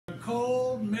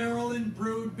cold Maryland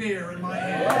brewed beer in my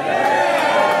hand.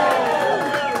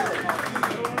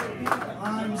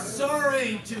 I'm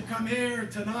sorry to come here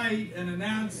tonight and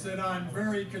announce that I'm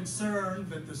very concerned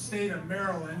that the state of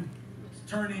Maryland is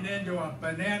turning into a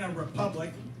banana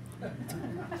republic.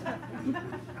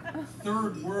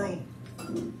 Third world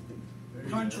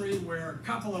country where a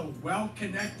couple of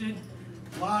well-connected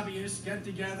lobbyists get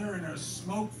together in a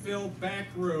smoke-filled back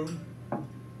room,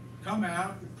 come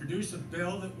out, produce a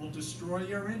bill that will destroy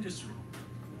your industry.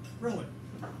 Really.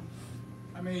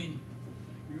 I mean,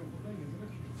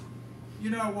 you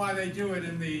know why they do it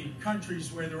in the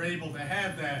countries where they're able to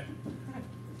have that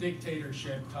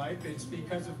dictatorship type. It's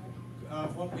because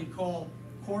of what we call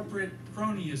corporate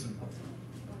cronyism,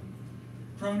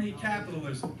 crony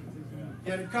capitalism.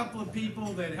 Get a couple of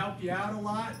people that help you out a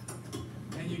lot,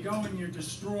 and you go and you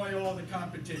destroy all the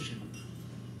competition.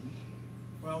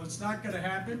 Well, it's not going to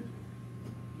happen.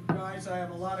 You guys, I have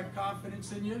a lot of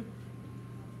confidence in you.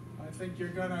 I think you're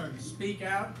going to speak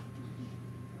out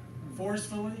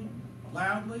forcefully,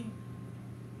 loudly.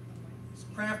 It's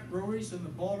craft breweries in the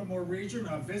Baltimore region.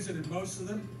 I've visited most of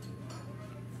them.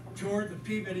 Toured the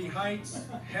Peabody Heights,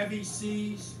 Heavy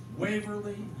Seas,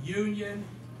 Waverly, Union,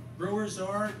 Brewers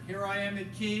Art. Here I am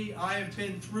at Key. I have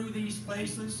been through these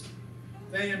places.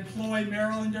 They employ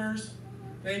Marylanders.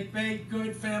 They pay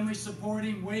good family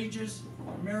supporting wages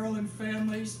for Maryland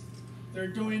families. They're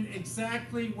doing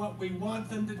exactly what we want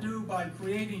them to do by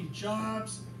creating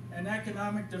jobs and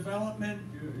economic development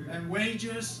and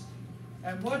wages.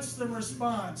 And what's the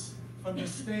response from the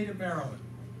state of Maryland?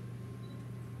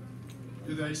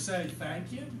 Do they say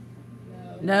thank you?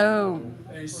 No.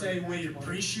 They say we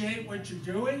appreciate what you're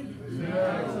doing?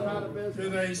 No. Do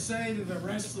they say to the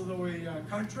rest of the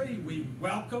country, we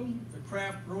welcome the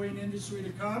craft brewing industry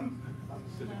to come?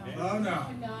 Oh no,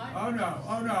 oh no,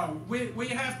 oh no. We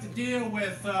have to deal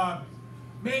with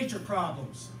major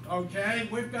problems, okay?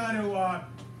 We've got to,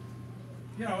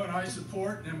 you know, and I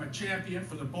support and I'm a champion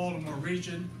for the Baltimore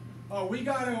region. Oh, we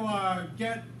got to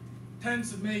get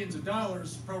tens of millions of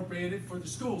dollars appropriated for the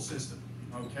school system,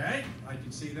 okay? I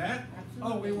can see that.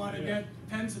 Oh, we want to get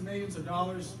tens of millions of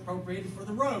dollars appropriated for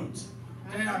the roads.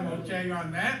 Okay, I'm okay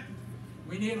on that.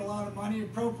 We need a lot of money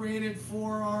appropriated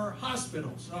for our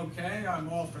hospitals. Okay, I'm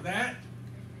all for that.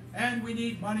 And we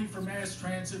need money for mass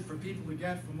transit for people to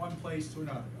get from one place to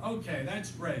another. Okay, that's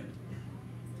great.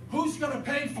 Who's going to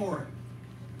pay for it?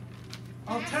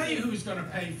 I'll tell you who's going to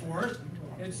pay for it.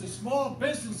 It's the small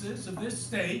businesses of this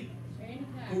state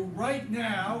who right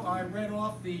now, I read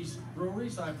off these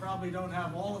breweries, I probably don't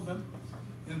have all of them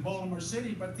in Baltimore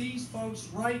City, but these folks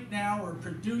right now are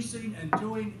producing and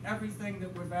doing everything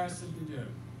that we've asked them to do.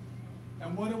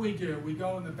 And what do? We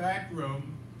go in the back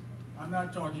room. I'm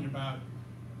not talking about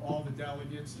all the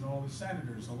delegates and all the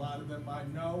senators. A lot of them I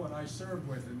know and I serve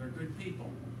with, and they're good people.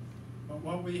 But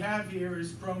what we have here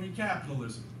is crony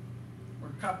capitalism,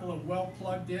 where a couple of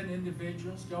well-plugged-in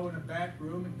individuals go in a back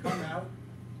room and come out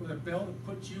with a bill that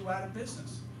puts you out of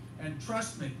business. And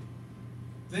trust me,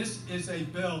 this is a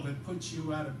bill that puts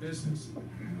you out of business.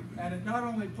 And it not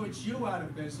only puts you out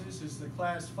of business as the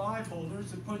Class 5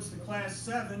 holders, it puts the Class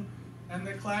 7 and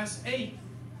the Class 8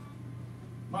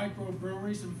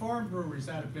 microbreweries and farm breweries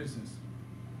out of business.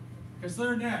 Because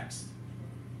they're next.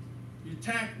 You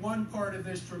attack one part of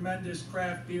this tremendous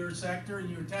craft beer sector and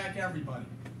you attack everybody.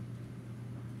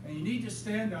 And you need to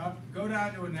stand up, go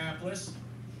down to Annapolis,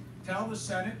 tell the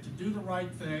Senate to do the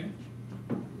right thing,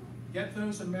 get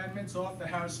those amendments off the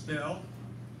House bill.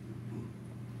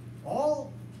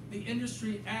 All the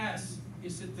industry asks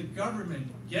is that the government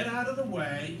get out of the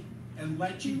way and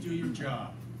let you do your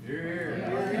job.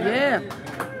 Yeah.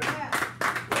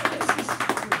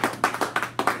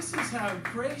 This is how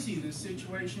crazy this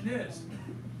situation is.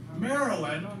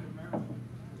 Maryland,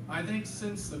 I think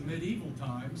since the medieval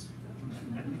times,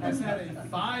 has had a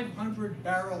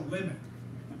 500-barrel limit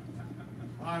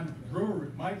on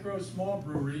small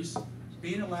breweries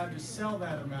being allowed to sell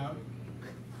that amount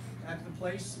at the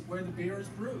place where the beer is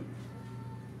brewed.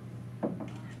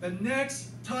 The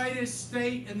next tightest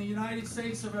state in the United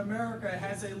States of America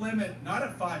has a limit, not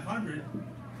of 500.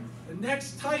 The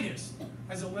next tightest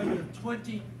has a limit of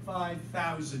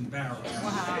 25,000 barrels.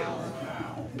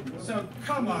 Wow. So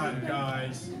come on,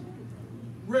 guys.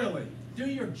 Really, do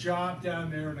your job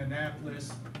down there in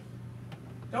Annapolis.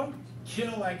 Don't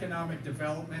kill economic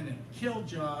development and kill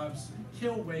jobs, and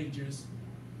kill wages,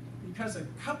 because a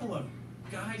couple of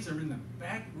guys are in the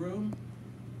back room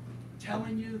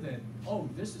telling you that, oh,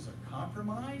 this is a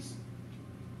compromise?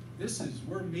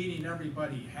 We're meeting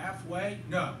everybody halfway?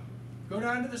 No. Go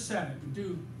down to the Senate and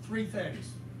do three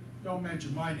things. Don't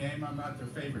mention my name, I'm not their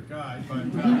favorite guy, but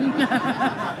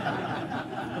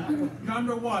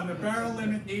number one, the barrel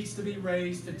limit needs to be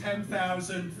raised to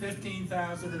 10,000,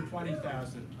 15,000, or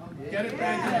 20,000. Get it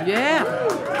back in. Yeah.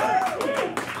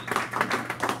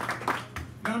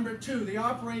 Number two, the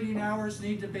operating hours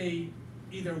need to be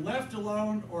either left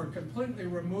alone or completely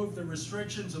remove the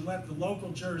restrictions and let the local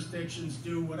jurisdictions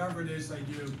do whatever it is they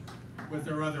do with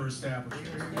their other establishments.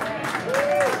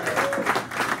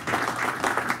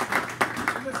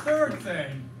 And the third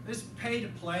thing, this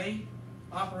pay-to-play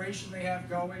operation they have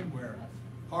going, where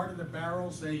part of the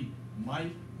barrels they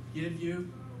might give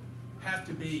you have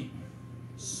to be,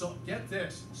 get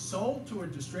this, sold to a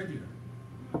distributor.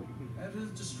 And the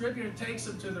distributor takes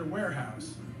them to their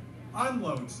warehouse,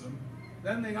 unloads them,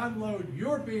 then they unload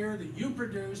your beer that you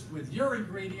produced with your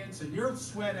ingredients and your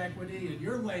sweat equity and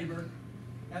your labor,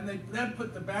 and they then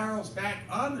put the barrels back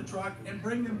on the truck and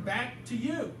bring them back to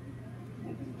you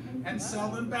and sell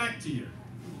them back to you.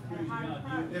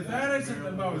 If that isn't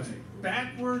the most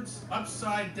backwards,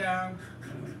 upside down,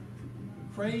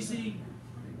 crazy,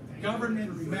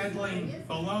 government meddling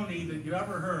baloney that you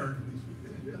ever heard,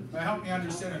 help me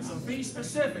understand it. So be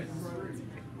specific.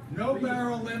 No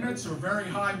barrel limits or very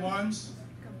high ones.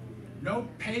 No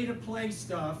pay-to-play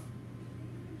stuff.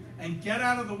 And get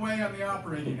out of the way on the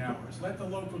operating hours. Let the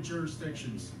local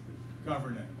jurisdictions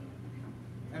govern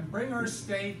it. And bring our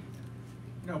state,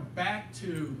 back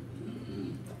to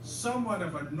somewhat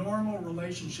of a normal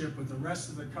relationship with the rest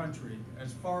of the country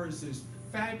as far as this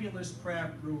fabulous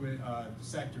craft brewing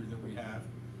sector that we have.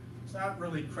 It's not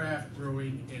really craft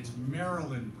brewing, it's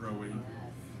Maryland brewing.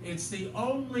 It's the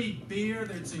only beer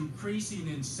that's increasing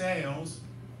in sales.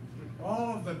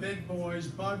 All of the big boys,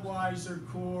 Budweiser,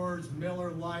 Coors,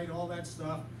 Miller Lite, all that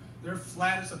stuff, they're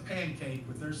flat as a pancake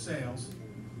with their sales.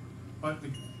 But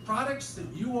the products that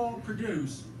you all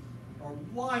produce are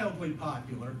wildly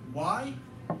popular. Why?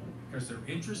 Because they're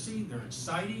interesting, they're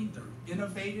exciting, they're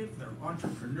innovative, they're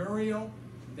entrepreneurial,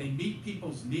 they meet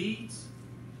people's needs.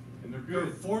 And they're They're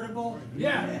good. affordable,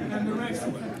 yeah, and they're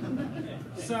excellent.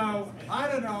 So, I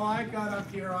don't know, I got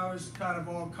up here, I was kind of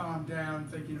all calmed down,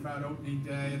 thinking about opening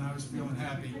day, and I was feeling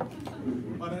happy.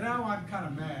 But now I'm kind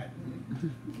of mad.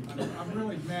 I'm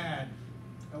really mad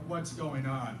at what's going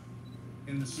on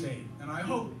in the state. And I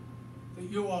hope that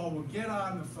you all will get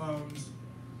on the phones,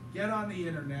 get on the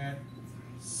internet,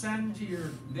 send to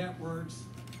your networks,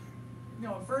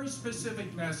 a very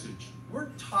specific message. We're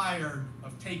tired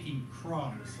of taking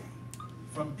crumbs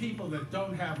from people that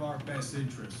don't have our best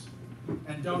interests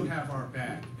and don't have our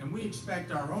back. And we expect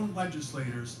our own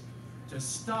legislators to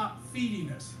stop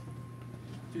feeding us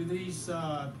to these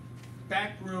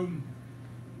backroom,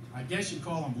 I guess you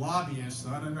call them lobbyists,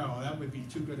 I don't know, that would be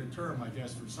too good a term, I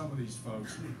guess, for some of these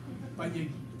folks. But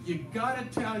you gotta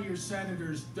tell your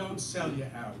senators, don't sell you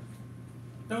out.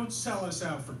 Don't sell us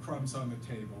out for crumbs on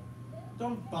the table.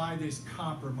 Don't buy this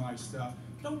compromise stuff.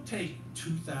 Don't take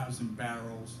 2,000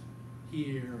 barrels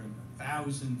here and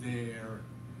 1,000 there.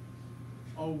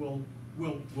 Oh,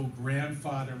 we'll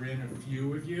grandfather in a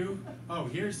few of you. Oh,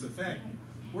 here's the thing.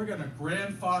 We're going to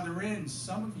grandfather in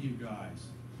some of you guys.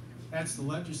 That's the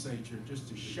legislature, just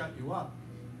to shut you up.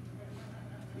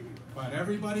 But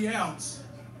everybody else,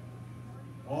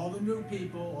 all the new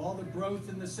people, all the growth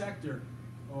in the sector,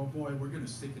 oh boy, we're going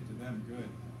to stick it to them good.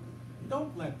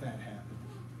 Don't let that happen.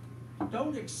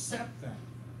 Don't accept that.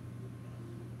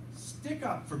 Stick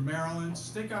up for Maryland,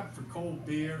 stick up for cold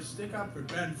beer, stick up for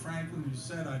Ben Franklin, who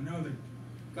said, I know that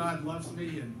God loves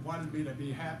me and wanted me to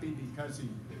be happy because he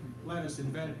let us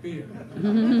invent beer.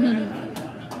 And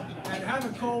have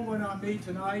a cold one on me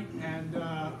tonight, and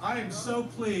I am so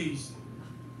pleased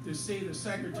to see the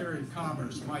Secretary of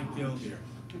Commerce, Mike Gill, here.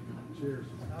 Cheers.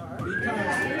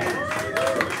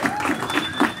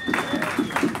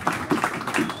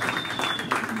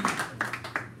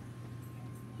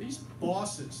 These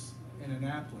bosses in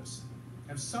Annapolis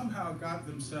have somehow got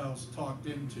themselves talked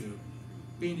into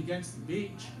being against the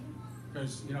beach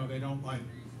because, they don't like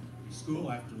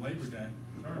school after Labor Day.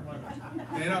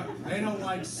 They don't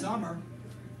like summer.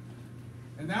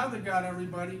 And now they've got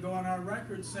everybody going on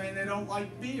record saying they don't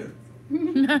like beer.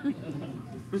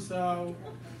 So,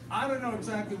 I don't know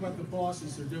exactly what the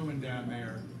bosses are doing down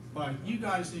there, but you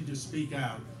guys need to speak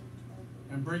out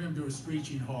and bring them to a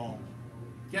screeching halt.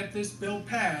 Get this bill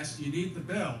passed. You need the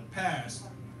bill passed.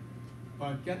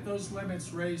 But get those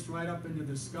limits raised right up into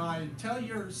the sky and tell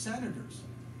your senators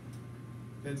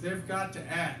that they've got to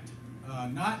act.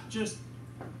 Not just,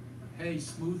 hey,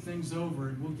 smooth things over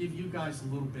and we'll give you guys a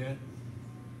little bit.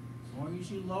 As long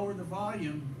as you lower the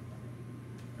volume,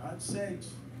 God's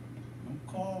sakes.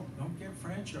 Don't get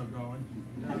Franchot going.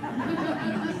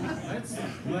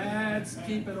 Let's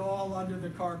keep it all under the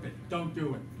carpet. Don't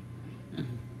do it.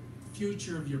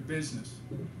 Future of your business,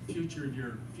 future of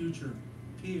your future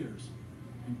peers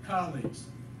and colleagues.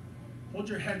 Hold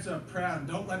your heads up proud and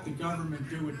don't let the government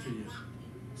do it to you.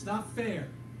 It's not fair.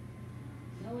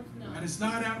 No, it's not. And it's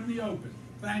not out in the open.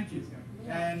 Thank you.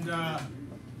 And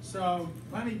so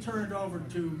let me turn it over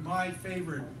to my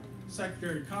favorite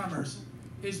Secretary of Commerce.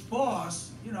 His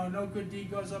boss, you know, no good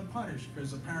deed goes unpunished,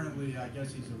 because apparently, I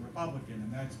guess he's a Republican,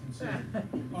 and that's considered,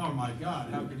 oh my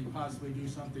God, how could he possibly do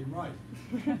something right?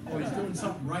 Well, he's doing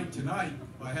something right tonight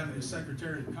by having his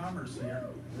Secretary of Commerce here.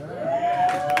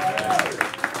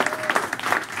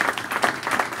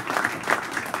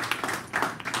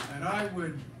 And I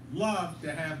would love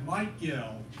to have Mike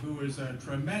Gill, who is a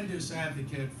tremendous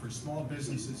advocate for small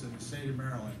businesses in the state of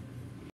Maryland,